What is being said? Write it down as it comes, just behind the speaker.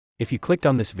If you clicked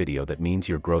on this video, that means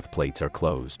your growth plates are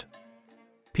closed.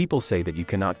 People say that you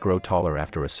cannot grow taller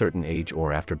after a certain age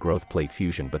or after growth plate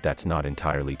fusion, but that's not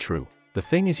entirely true. The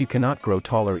thing is, you cannot grow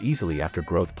taller easily after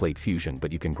growth plate fusion,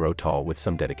 but you can grow tall with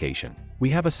some dedication. We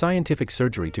have a scientific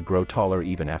surgery to grow taller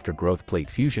even after growth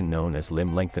plate fusion known as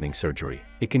limb lengthening surgery.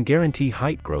 It can guarantee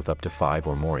height growth up to 5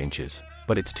 or more inches.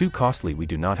 But it's too costly. We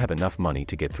do not have enough money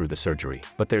to get through the surgery.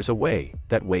 But there's a way.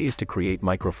 That way is to create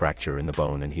microfracture in the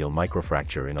bone and heal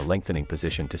microfracture in a lengthening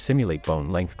position to simulate bone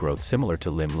length growth similar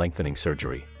to limb lengthening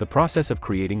surgery. The process of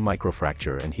creating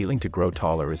microfracture and healing to grow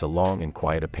taller is a long and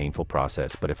quite a painful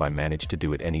process, but if I manage to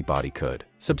do it, anybody could.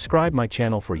 Subscribe my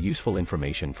channel for useful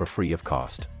information for free of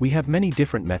cost. We have many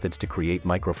different methods to create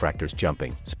microfractures: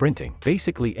 jumping, sprinting,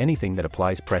 basically anything that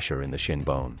applies pressure in the shin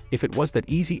bone. If it was that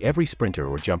easy, every sprinter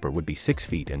or jumper would be 6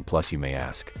 feet and plus, you may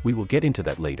ask. We will get into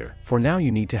that later. For now,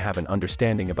 you need to have an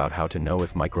understanding about how to know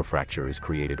if microfracture is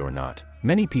created or not.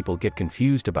 Many people get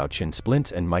confused about shin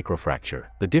splints and microfracture.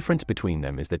 The difference between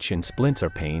them is that shin splints are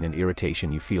pain and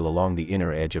irritation you feel along the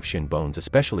inner edge of shin bones,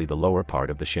 especially the lower part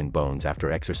of the shin bones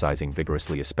after exercising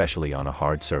vigorously, especially on a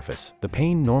hard surface. The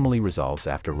pain normally resolves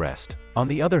after rest. On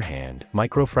the other hand,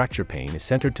 microfracture pain is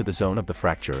centered to the zone of the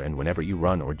fracture, and whenever you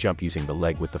run or jump using the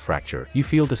leg with the fracture, you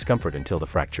feel discomfort until the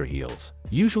fracture heals.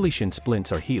 Usually shin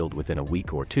splints are healed within a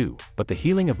week or two, but the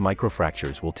healing of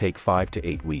microfractures will take 5 to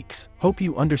 8 weeks. Hope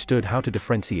you understood how to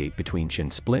differentiate between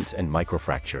shin splints and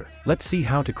microfracture. Let's see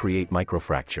how to create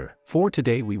microfracture. For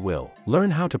today, we will learn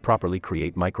how to properly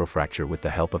create microfracture with the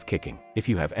help of kicking. If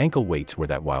you have ankle weights, wear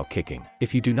that while kicking.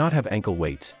 If you do not have ankle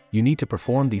weights, you need to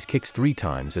perform these kicks 3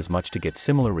 times as much to get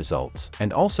similar results.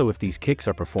 And also, if these kicks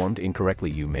are performed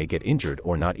incorrectly, you may get injured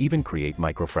or not even create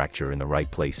microfracture in the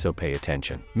right place, so pay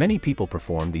attention. Many people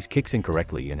perform these kicks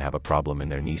incorrectly and have a problem in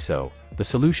their knee, so the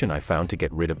solution I found to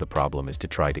get rid of the problem is to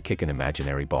try to kick an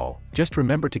imaginary ball. Just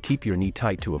remember to keep your knee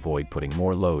tight to avoid putting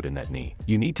more load in that knee.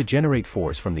 You need to generate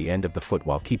force from the end of the foot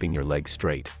while keeping your legs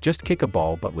straight. Just kick a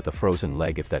ball, but with a frozen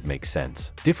leg, if that makes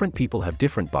sense. Different people have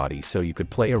different bodies, so you could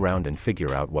play around and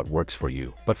figure out what works for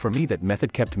you. But for me, that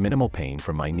method kept minimal pain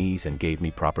from my knees and gave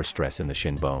me proper stress in the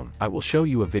shin bone. I will show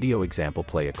you a video example.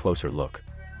 Play a closer look.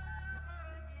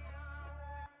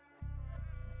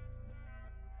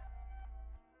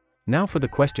 Now for the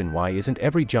question, why isn't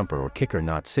every jumper or kicker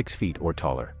not 6 feet or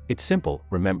taller? It's simple.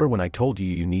 Remember when I told you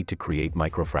you need to create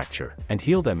microfracture and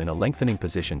heal them in a lengthening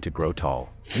position to grow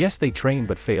tall? Yes, they train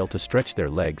but fail to stretch their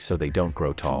legs, so they don't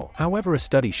grow tall. However, a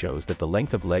study shows that the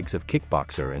length of legs of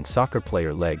kickboxer and soccer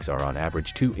player legs are on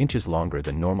average 2 inches longer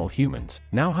than normal humans.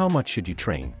 Now, how much should you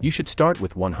train? You should start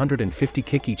with 150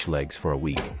 kick each legs for a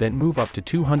week, then move up to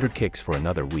 200 kicks for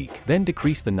another week, then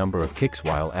decrease the number of kicks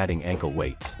while adding ankle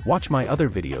weights. Watch my other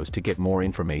videos to get more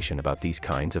information about these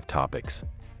kinds of topics.